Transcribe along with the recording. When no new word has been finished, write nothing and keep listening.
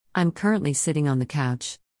I'm currently sitting on the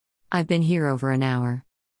couch. I've been here over an hour.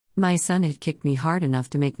 My son had kicked me hard enough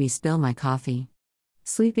to make me spill my coffee.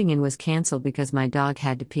 Sleeping in was cancelled because my dog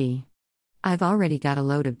had to pee. I've already got a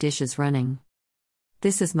load of dishes running.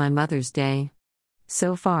 This is my Mother's Day.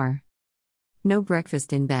 So far. No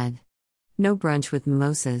breakfast in bed. No brunch with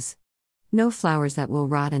mimosas. No flowers that will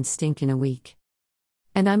rot and stink in a week.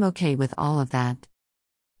 And I'm okay with all of that.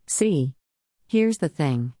 See? Here's the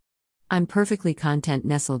thing. I'm perfectly content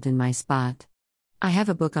nestled in my spot. I have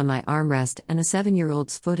a book on my armrest and a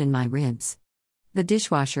 7-year-old's foot in my ribs. The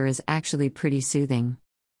dishwasher is actually pretty soothing.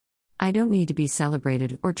 I don't need to be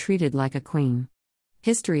celebrated or treated like a queen.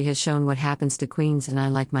 History has shown what happens to queens, and I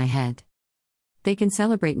like my head. They can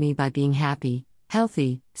celebrate me by being happy,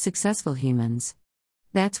 healthy, successful humans.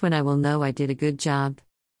 That's when I will know I did a good job.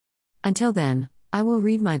 Until then, I will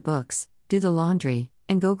read my books, do the laundry,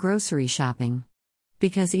 and go grocery shopping.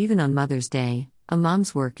 Because even on Mother's Day, a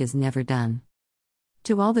mom's work is never done.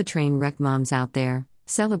 To all the train wreck moms out there,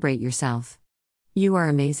 celebrate yourself. You are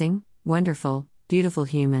amazing, wonderful, beautiful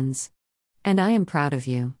humans. And I am proud of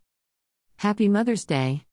you. Happy Mother's Day.